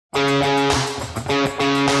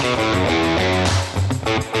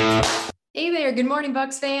there. Good morning,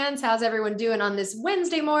 Bucks fans. How's everyone doing on this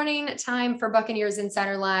Wednesday morning? Time for Buccaneers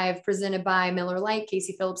Insider Live, presented by Miller Lite.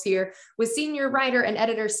 Casey Phillips here with senior writer and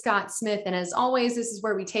editor Scott Smith. And as always, this is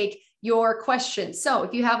where we take your questions. So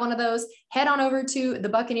if you have one of those, head on over to the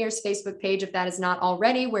Buccaneers Facebook page if that is not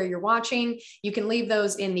already where you're watching. You can leave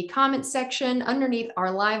those in the comments section underneath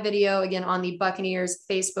our live video, again, on the Buccaneers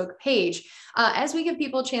Facebook page. As we give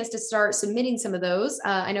people a chance to start submitting some of those,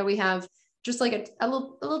 I know we have just like a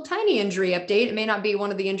little tiny injury update. It may not be one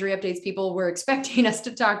of the injury updates people were expecting us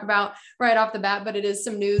to talk about right off the bat, but it is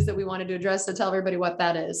some news that we wanted to address. So tell everybody what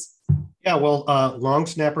that is. Yeah, well, long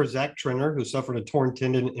snapper Zach Trinner, who suffered a torn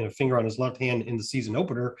tendon in a finger on his left hand in the season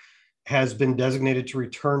opener, has been designated to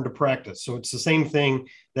return to practice. So it's the same thing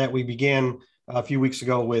that we began a few weeks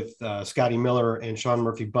ago with Scotty Miller and Sean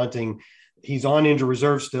Murphy-Bunting. He's on injured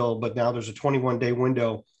reserve still, but now there's a 21-day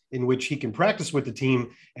window in which he can practice with the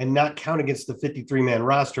team and not count against the 53-man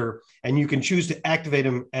roster. And you can choose to activate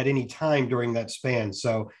him at any time during that span.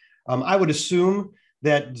 So I would assume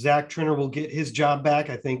that Zach Trinner will get his job back.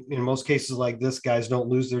 I think in most cases like this, guys don't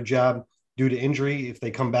lose their job due to injury if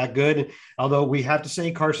they come back good. Although we have to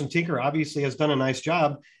say Carson Tinker obviously has done a nice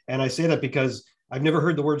job. And I say that because I've never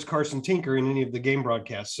heard the words Carson Tinker in any of the game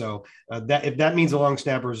broadcasts. So if that means the long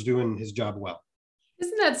snapper is doing his job well.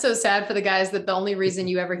 Isn't that so sad for the guys that the only reason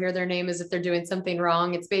you ever hear their name is if they're doing something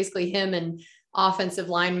wrong? It's basically him and offensive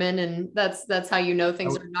linemen. And that's how you know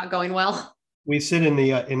things are not going well. We sit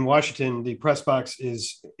in Washington. The press box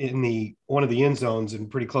is in one of the end zones and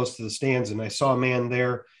pretty close to the stands. And I saw a man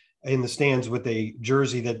there in the stands with a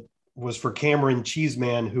jersey that was for Cameron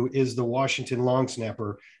Cheeseman, who is the Washington long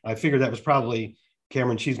snapper. I figured that was probably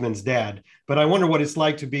Cameron Cheeseman's dad. But I wonder what it's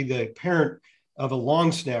like to be the parent of a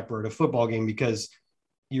long snapper at a football game, because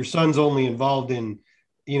your son's only involved in,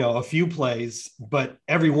 a few plays, but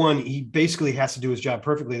he basically has to do his job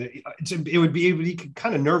perfectly. It would be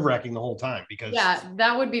kind of nerve wracking the whole time because. Yeah,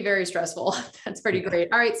 that would be very stressful. That's pretty great.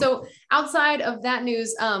 All right. So outside of that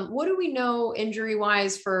news, what do we know injury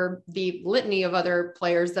wise for the litany of other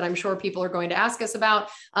players that I'm sure people are going to ask us about?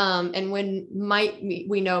 And when might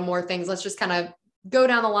we know more things? Let's just kind of go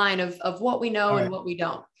down the line of what we know and what we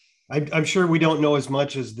don't. I'm sure we don't know as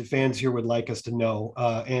much as the fans here would like us to know.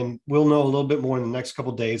 And we'll know a little bit more in the next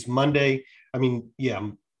couple of days. Monday was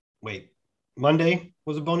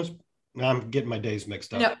a bonus. I'm getting my days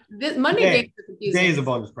mixed up. No, Monday day is a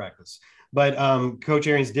bonus practice. But Coach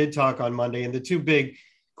Arians did talk on Monday. And the two big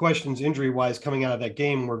questions injury-wise coming out of that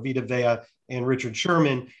game were Vita Vea and Richard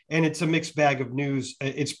Sherman. And it's a mixed bag of news.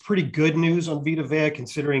 It's pretty good news on Vita Vea,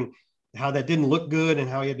 considering how that didn't look good and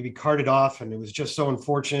how he had to be carted off. And it was just so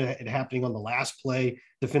unfortunate it happening on the last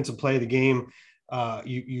defensive play of the game.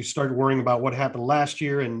 You started worrying about what happened last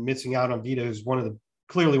year and missing out on Vita, who's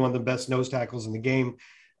clearly one of the best nose tackles in the game.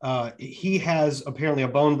 He has apparently a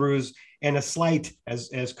bone bruise and a slight,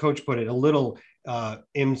 as coach put it, a little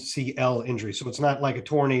MCL injury. So it's not like a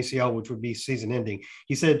torn ACL, which would be season ending.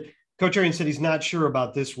 Coach Arians said he's not sure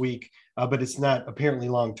about this week, but it's not apparently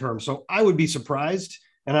long-term. So I would be surprised.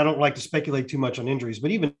 And I don't like to speculate too much on injuries,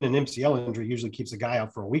 but even an MCL injury usually keeps a guy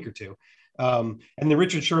out for a week or two. And the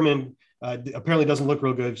Richard Sherman apparently doesn't look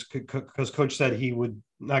real good because coach said he would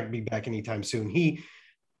not be back anytime soon. He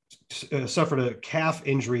suffered a calf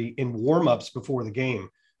injury in warmups before the game,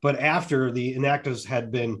 but after the inactives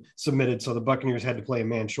had been submitted, so the Buccaneers had to play a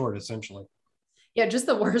man short, essentially. Yeah, just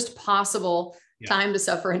the worst possible time to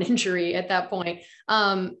suffer an injury at that point.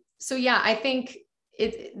 I think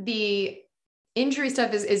the injury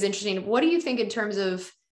stuff is interesting. What do you think in terms of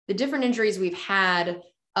the different injuries we've had,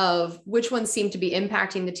 of which ones seem to be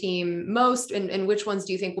impacting the team most, and which ones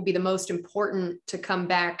do you think will be the most important to come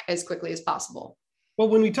back as quickly as possible? Well,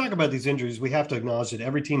 when we talk about these injuries, we have to acknowledge that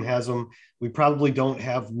every team has them. We probably don't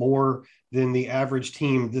have more than the average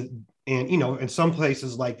team. And, in some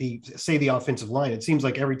places like the offensive line, it seems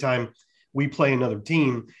like every time we play another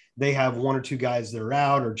team, they have one or two guys that are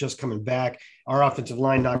out or just coming back. Our offensive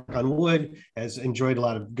line, knock on wood, has enjoyed a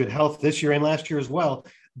lot of good health this year and last year as well.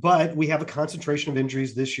 But we have a concentration of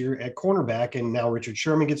injuries this year at cornerback, and now Richard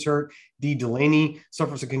Sherman gets hurt. Dee Delaney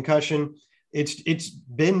suffers a concussion. It's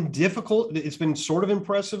been difficult. It's been sort of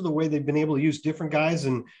impressive the way they've been able to use different guys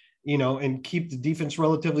and keep the defense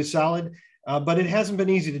relatively solid. But it hasn't been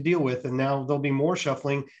easy to deal with, and now there'll be more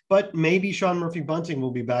shuffling. But maybe Sean Murphy-Bunting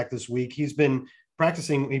will be back this week. He's been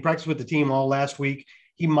practicing. He practiced with the team all last week.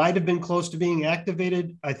 He might have been close to being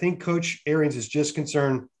activated. I think Coach Arians is just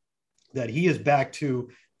concerned that he is back to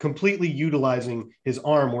completely utilizing his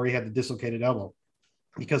arm where he had the dislocated elbow.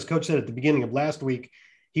 Because Coach said at the beginning of last week,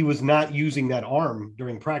 he was not using that arm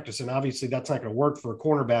during practice. And obviously that's not going to work for a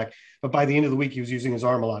cornerback, but by the end of the week, he was using his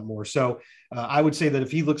arm a lot more. So I would say that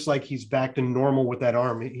if he looks like he's back to normal with that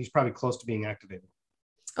arm, he's probably close to being activated.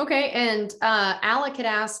 Okay. And Alec had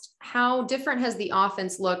asked, how different has the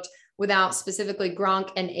offense looked without specifically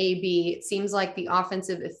Gronk and AB? It seems like the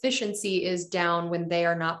offensive efficiency is down when they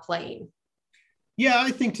are not playing. Yeah,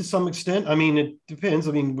 I think to some extent. I mean, it depends.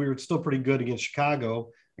 I mean, we were still pretty good against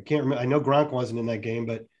Chicago. I can't remember. I know Gronk wasn't in that game,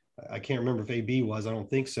 but I can't remember if AB was. I don't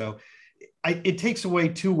think so. It takes away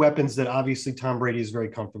two weapons that obviously Tom Brady is very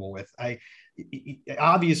comfortable with.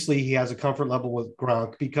 Obviously he has a comfort level with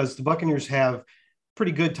Gronk because the Buccaneers have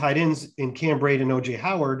pretty good tight ends in Cam Brate and OJ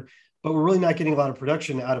Howard, but we're really not getting a lot of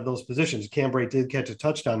production out of those positions. Cam Brate did catch a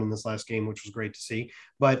touchdown in this last game, which was great to see.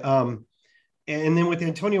 But and then with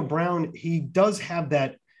Antonio Brown, he does have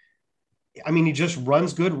that. I mean, he just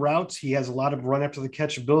runs good routes. He has a lot of run after the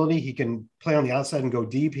catch ability. He can play on the outside and go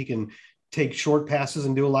deep. He can take short passes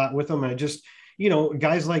and do a lot with them. And I just,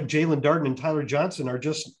 guys like Jalen Darden and Tyler Johnson are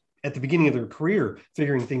just at the beginning of their career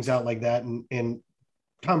figuring things out like that. And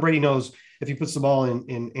Tom Brady knows if he puts the ball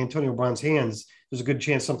in Antonio Brown's hands, there's a good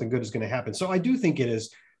chance something good is going to happen. So I do think it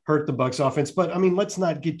has hurt the Bucs offense. But I mean, let's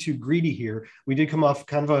not get too greedy here. We did come off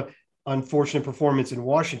kind of a unfortunate performance in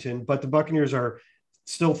Washington, but the Buccaneers are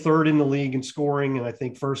still third in the league in scoring, and I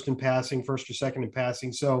think first or second in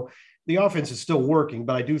passing. So the offense is still working,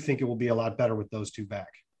 but I do think it will be a lot better with those two back.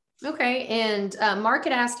 Okay. And Mark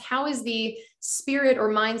had asked, how is the spirit or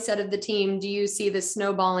mindset of the team? Do you see this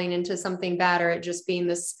snowballing into something bad, or it just being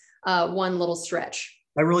this one little stretch?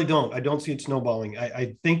 I really don't. I don't see it snowballing.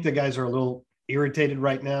 I think the guys are a little irritated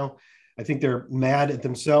right now. I think they're mad at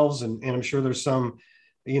themselves, and I'm sure there's some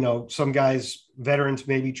guys, veterans,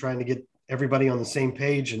 maybe trying to get everybody on the same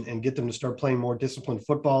page and get them to start playing more disciplined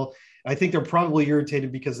football. I think they're probably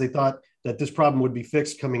irritated because they thought that this problem would be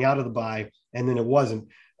fixed coming out of the bye, and then it wasn't.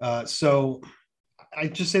 So I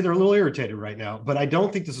just say they're a little irritated right now, but I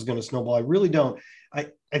don't think this is going to snowball. I really don't.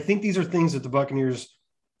 I think these are things that the Buccaneers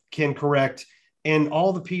can correct, and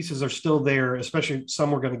all the pieces are still there, especially some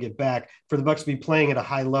we're going to get back for the Bucs to be playing at a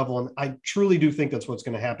high level. And I truly do think that's what's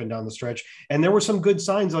going to happen down the stretch. And there were some good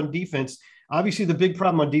signs on defense. Obviously, the big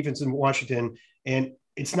problem on defense in Washington, and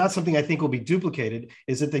it's not something I think will be duplicated,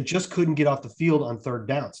 is that they just couldn't get off the field on third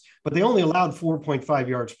downs. But they only allowed 4.5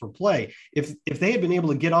 yards per play. If they had been able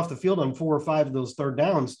to get off the field on 4 or 5 of those third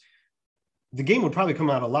downs, the game would probably come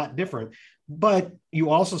out a lot different. But you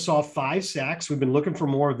also saw 5 sacks. We've been looking for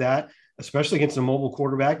more of that, especially against a mobile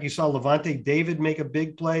quarterback. You saw Levante David make a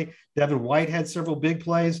big play. Devin White had several big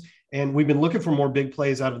plays. And we've been looking for more big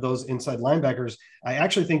plays out of those inside linebackers. I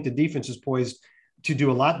actually think the defense is poised to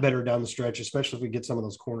do a lot better down the stretch, especially if we get some of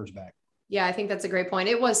those corners back. Yeah, I think that's a great point.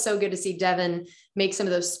 It was so good to see Devin make some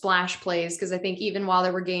of those splash plays, because I think even while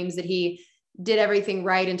there were games that he did everything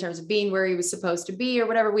right in terms of being where he was supposed to be or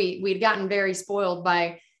whatever, we'd gotten very spoiled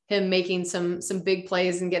by him making some big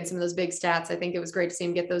plays and getting some of those big stats. I think it was great to see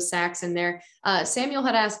him get those sacks in there. Samuel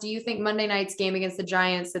had asked, do you think Monday night's game against the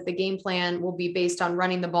Giants, that the game plan will be based on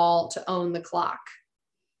running the ball to own the clock?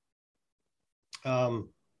 I'm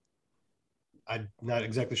not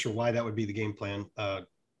exactly sure why that would be the game plan.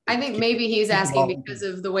 I think maybe he's asking because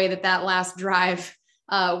of the way that last drive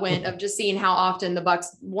went, of just seeing how often the Bucs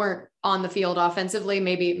weren't on the field offensively.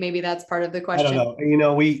 Maybe that's part of the question. I don't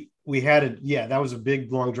know. We had it. Yeah, that was a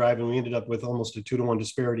big, long drive, and we ended up with almost a 2-1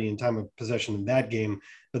 disparity in time of possession in that game.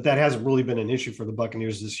 But that hasn't really been an issue for the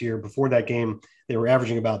Buccaneers this year. Before that game, they were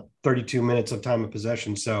averaging about 32 minutes of time of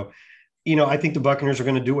possession. So, I think the Buccaneers are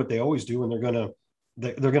going to do what they always do, and they're going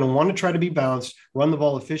to want to try to be balanced, run the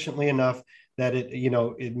ball efficiently enough that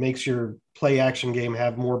it makes your play action game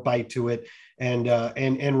have more bite to it, and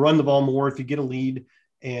run the ball more if you get a lead.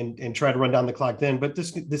 And try to run down the clock then. But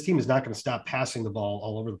this team is not going to stop passing the ball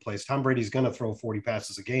all over the place. Tom Brady's going to throw 40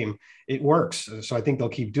 passes a game. It works. So I think they'll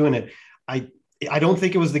keep doing it. I don't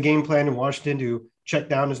think it was the game plan in Washington to check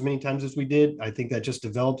down as many times as we did. I think that just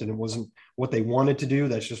developed, and it wasn't what they wanted to do.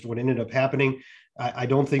 That's just what ended up happening. I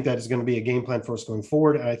don't think that is going to be a game plan for us going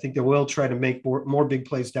forward. And I think they will try to make more big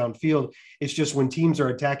plays downfield. It's just when teams are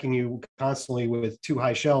attacking you constantly with 2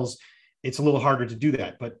 high shells, it's a little harder to do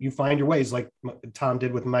that, but you find your ways, like Tom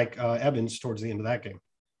did with Mike Evans towards the end of that game.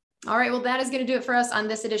 All right. Well, that is going to do it for us on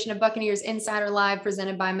this edition of Buccaneers Insider Live,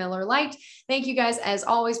 presented by Miller Lite. Thank you guys, as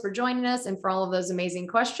always, for joining us and for all of those amazing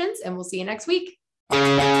questions, and we'll see you next week.